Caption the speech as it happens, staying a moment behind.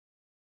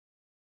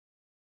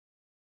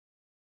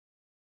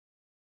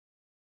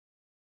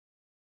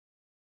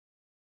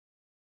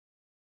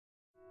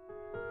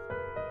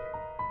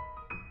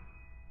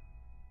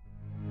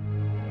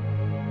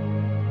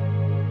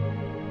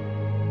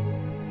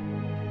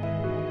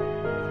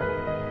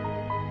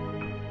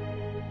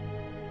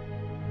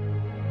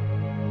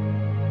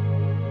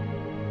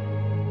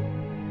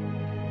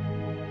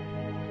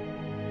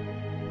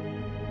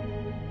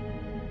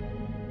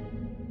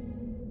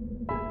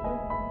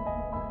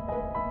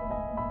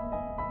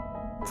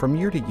From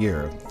year to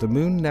year, the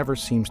moon never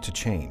seems to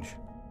change.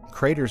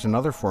 Craters and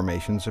other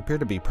formations appear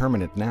to be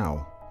permanent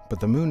now, but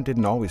the moon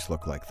didn't always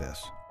look like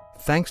this.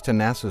 Thanks to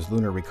NASA's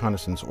Lunar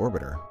Reconnaissance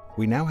Orbiter,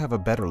 we now have a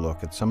better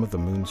look at some of the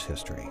moon's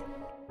history.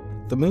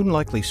 The moon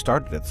likely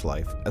started its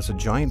life as a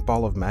giant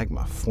ball of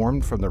magma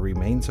formed from the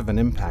remains of an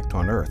impact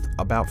on Earth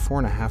about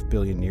 4.5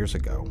 billion years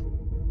ago.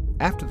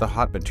 After the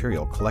hot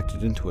material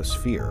collected into a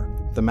sphere,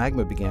 the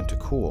magma began to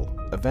cool,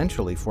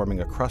 eventually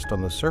forming a crust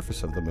on the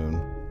surface of the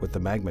moon with the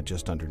magma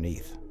just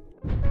underneath.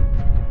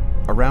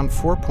 Around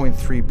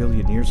 4.3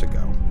 billion years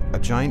ago, a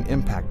giant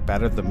impact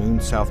battered the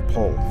moon's south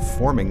pole,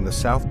 forming the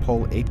South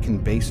Pole Aitken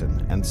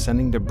Basin and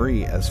sending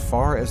debris as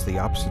far as the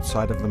opposite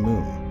side of the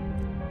moon.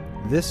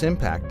 This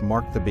impact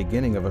marked the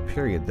beginning of a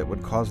period that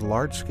would cause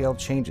large-scale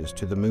changes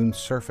to the moon's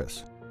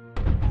surface.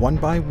 One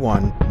by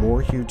one,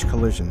 more huge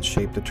collisions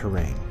shaped the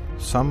terrain,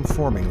 some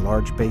forming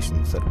large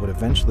basins that would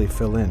eventually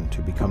fill in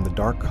to become the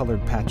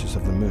dark-colored patches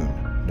of the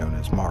moon, known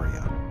as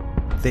maria.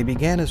 They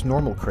began as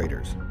normal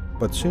craters,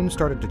 but soon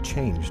started to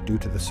change due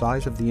to the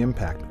size of the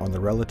impact on the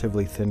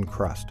relatively thin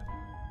crust.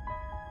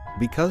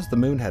 Because the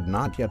moon had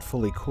not yet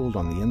fully cooled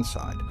on the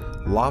inside,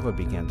 lava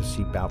began to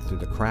seep out through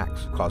the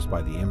cracks caused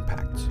by the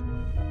impacts.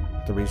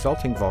 The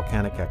resulting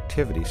volcanic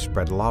activity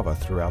spread lava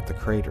throughout the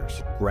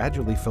craters,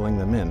 gradually filling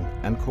them in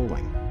and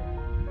cooling.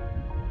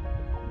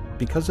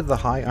 Because of the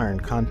high iron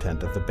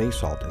content of the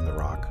basalt in the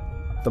rock,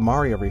 the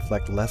maria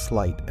reflect less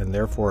light and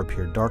therefore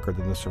appear darker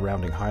than the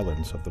surrounding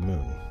highlands of the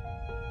moon.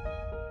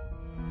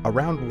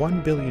 Around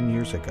 1 billion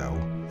years ago,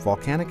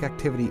 volcanic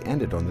activity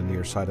ended on the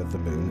near side of the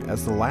moon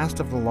as the last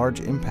of the large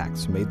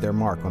impacts made their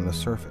mark on the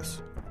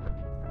surface.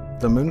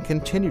 The moon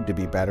continued to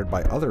be battered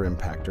by other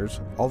impactors,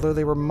 although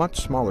they were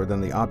much smaller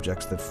than the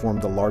objects that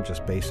formed the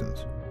largest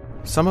basins.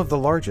 Some of the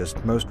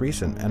largest, most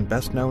recent, and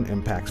best-known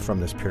impacts from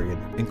this period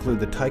include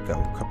the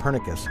Tycho,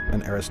 Copernicus,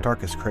 and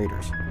Aristarchus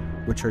craters,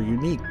 which are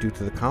unique due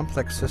to the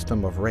complex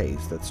system of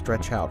rays that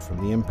stretch out from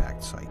the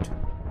impact site.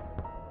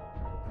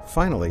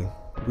 Finally,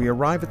 we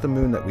arrive at the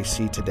moon that we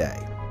see today.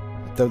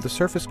 Though the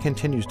surface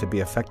continues to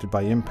be affected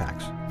by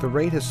impacts, the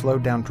rate has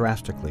slowed down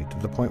drastically to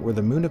the point where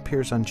the moon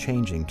appears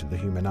unchanging to the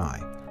human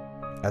eye,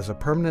 as a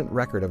permanent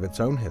record of its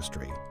own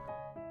history,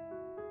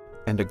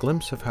 and a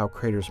glimpse of how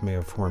craters may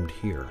have formed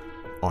here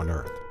on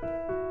Earth.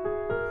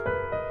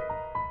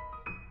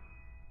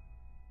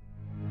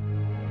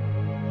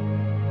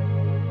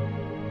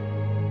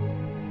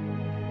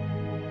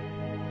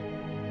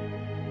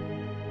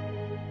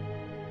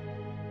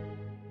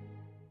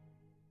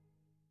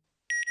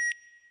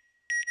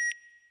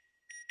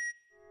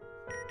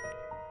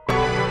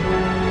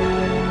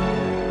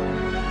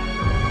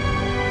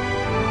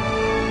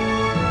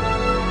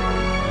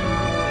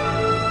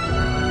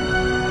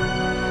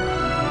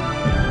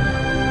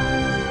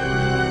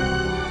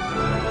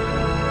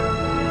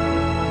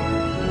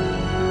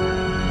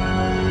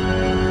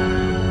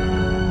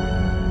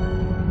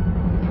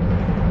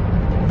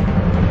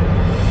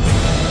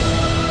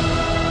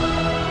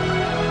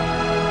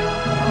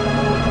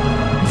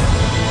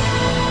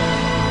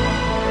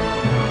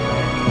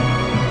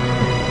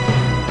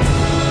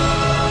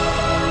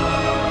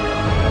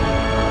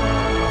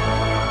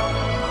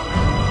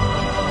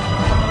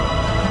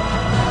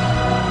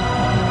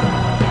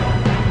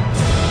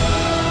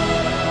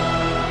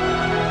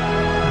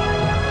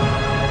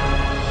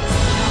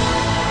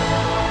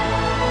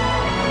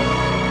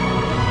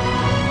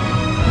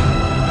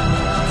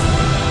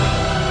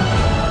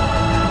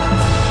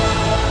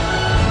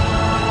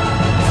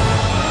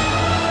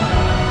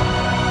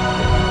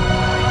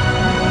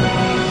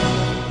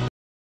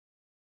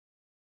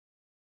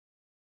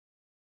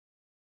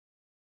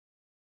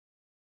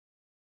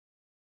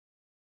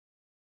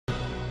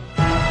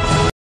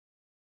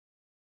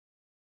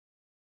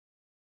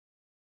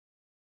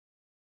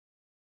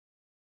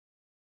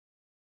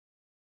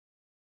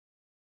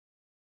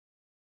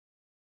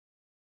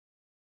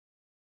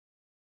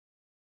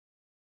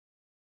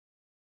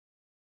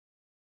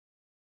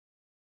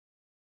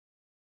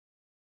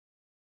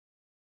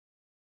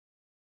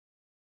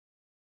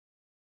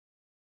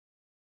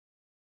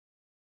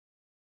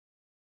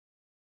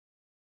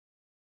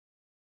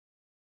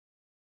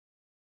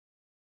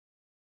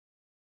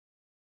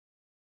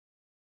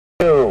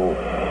 Two, 1,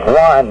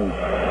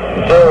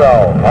 0,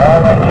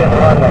 all engine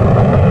running.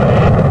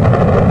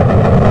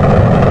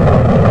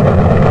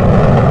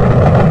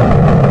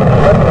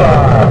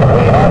 Liftoff,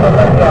 we have a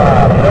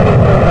liftoff, 32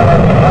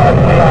 minutes past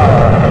the hour.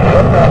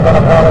 Liftoff on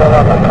Apollo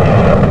 11.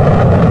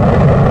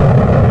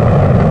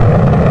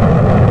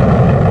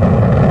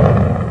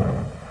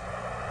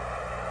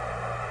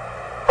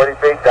 40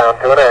 feet down,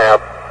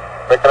 2.5,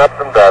 picking up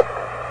some dust.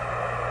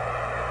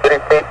 30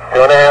 feet,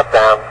 2.5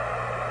 down,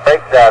 break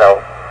shadow.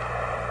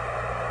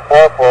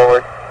 4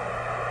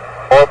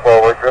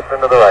 forward, drift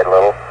into the right a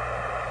little.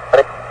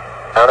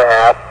 Down a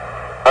half.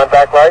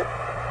 Contact light.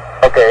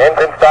 Okay,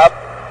 engine stop.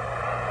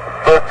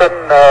 Houston,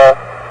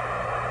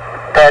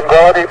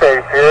 Tranquility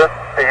Base here.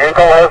 The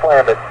Eagle has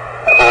landed.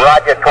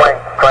 Roger,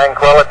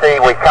 Tranquility.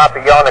 We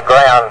copy you on the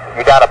ground.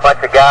 You got a bunch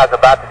of guys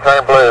about to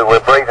turn blue.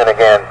 We're breathing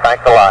again.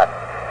 Thanks a lot.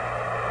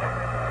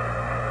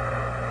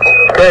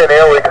 Okay,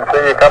 Neil, we can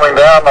see you coming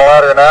down the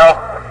ladder now.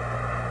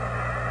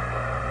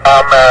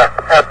 I'm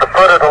at the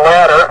foot of the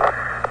ladder.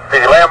 The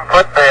limb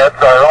footbeds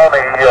are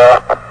only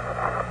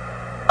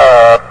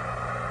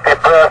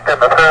depressed in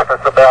the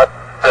surface about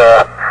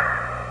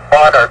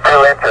 1 or 2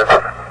 inches.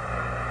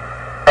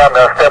 I'm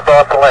going to step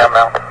off the limb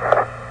now.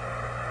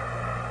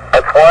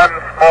 That's one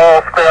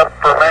small step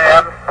for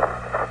man,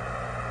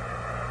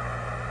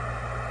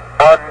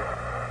 one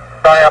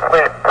giant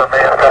leap for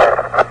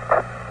mankind.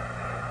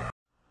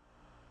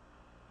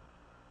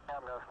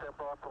 I'm going to step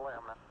off the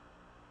limb now.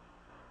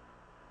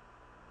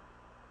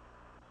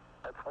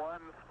 That's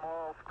one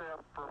small step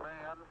for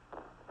man,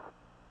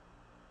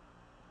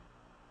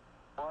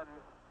 one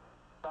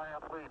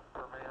giant leap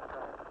for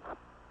mankind.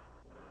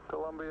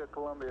 Columbia,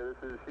 Columbia,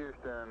 this is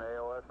Houston,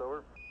 ALS,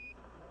 over.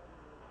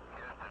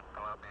 Houston,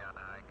 Columbia on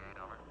the high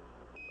gain, over.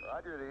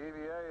 Roger, the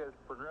EVA is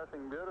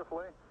progressing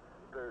beautifully.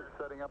 They're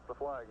setting up the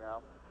flag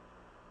now.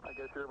 I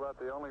guess you're about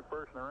the only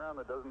person around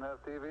that doesn't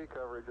have TV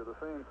coverage of the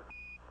scene.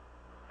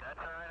 That's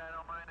all right, I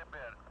don't mind a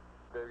bit.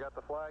 They've got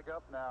the flag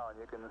up now, and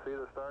you can see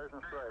the stars and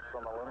stripes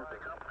on the lunar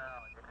surface.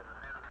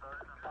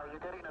 Are you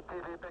getting a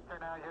TV picture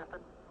now,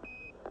 Houston?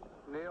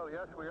 Neil,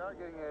 yes, we are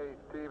getting a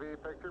TV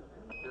picture.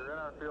 You're in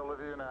our field of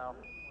view now.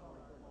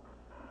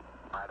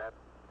 I'd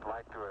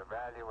like to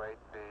evaluate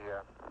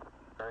the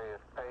various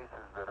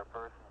paces that a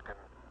person can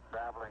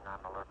traveling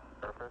on the lunar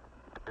surface.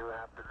 You do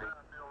have to be.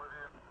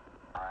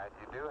 All right,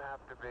 you do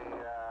have to be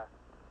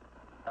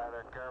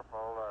rather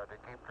careful to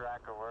keep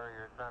track of where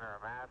your center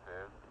of mass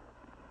is.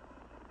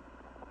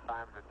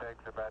 Sometimes it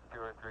takes about 2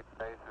 or 3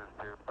 paces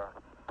to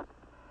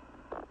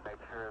make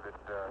sure that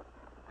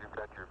you've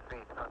got your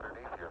feet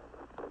underneath you.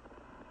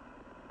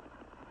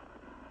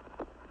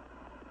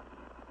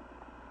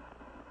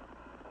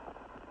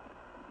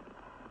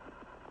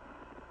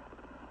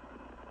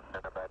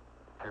 And about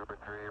 2 or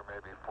 3 or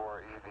maybe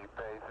 4 easy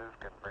paces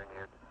can bring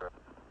you to a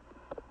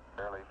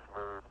fairly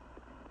smooth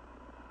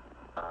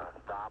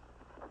stop.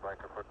 Like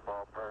a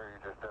football player,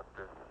 you just have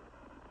to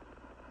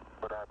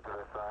put out to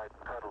the side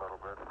and cut a little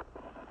bit.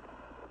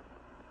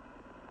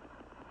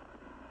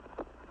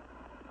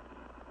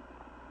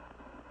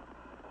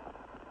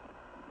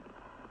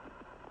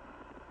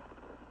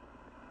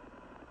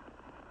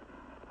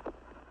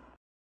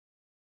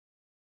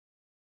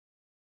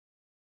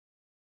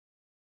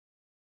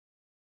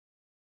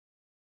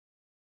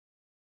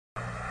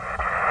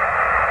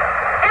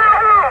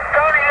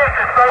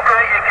 So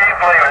great you can't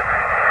believe it.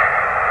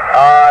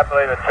 I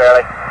believe it,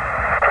 Charlie.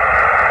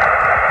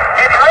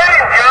 It's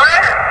raining,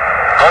 John.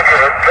 Look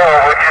at it go,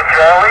 would you,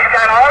 Charlie? You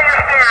got all your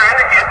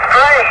steering, it's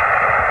great.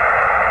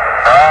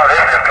 Oh,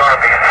 this is going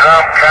to be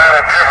some kind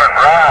of different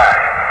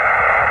ride.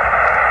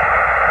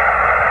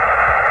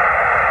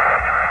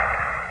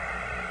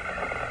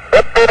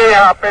 Hippity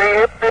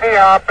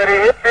hoppity,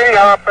 hippity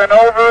hopping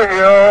over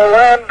hill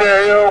and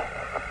dale.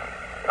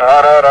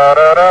 Da da da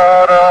da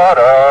da da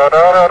da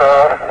da da.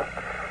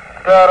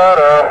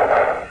 Da-da-da,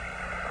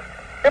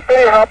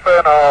 hippity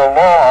hopping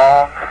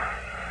along.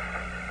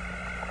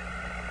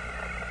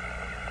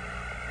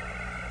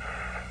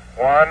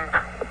 One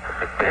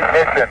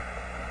ignition.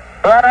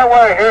 Right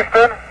away,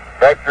 Houston.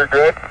 Vector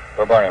good.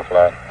 We're burning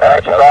flight.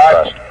 That's Roger,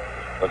 right.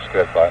 looks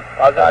good, flight.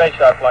 Positive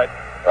shot flight.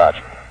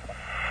 Roger.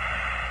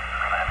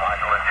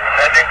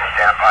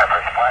 Stand by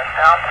for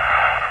splashdown.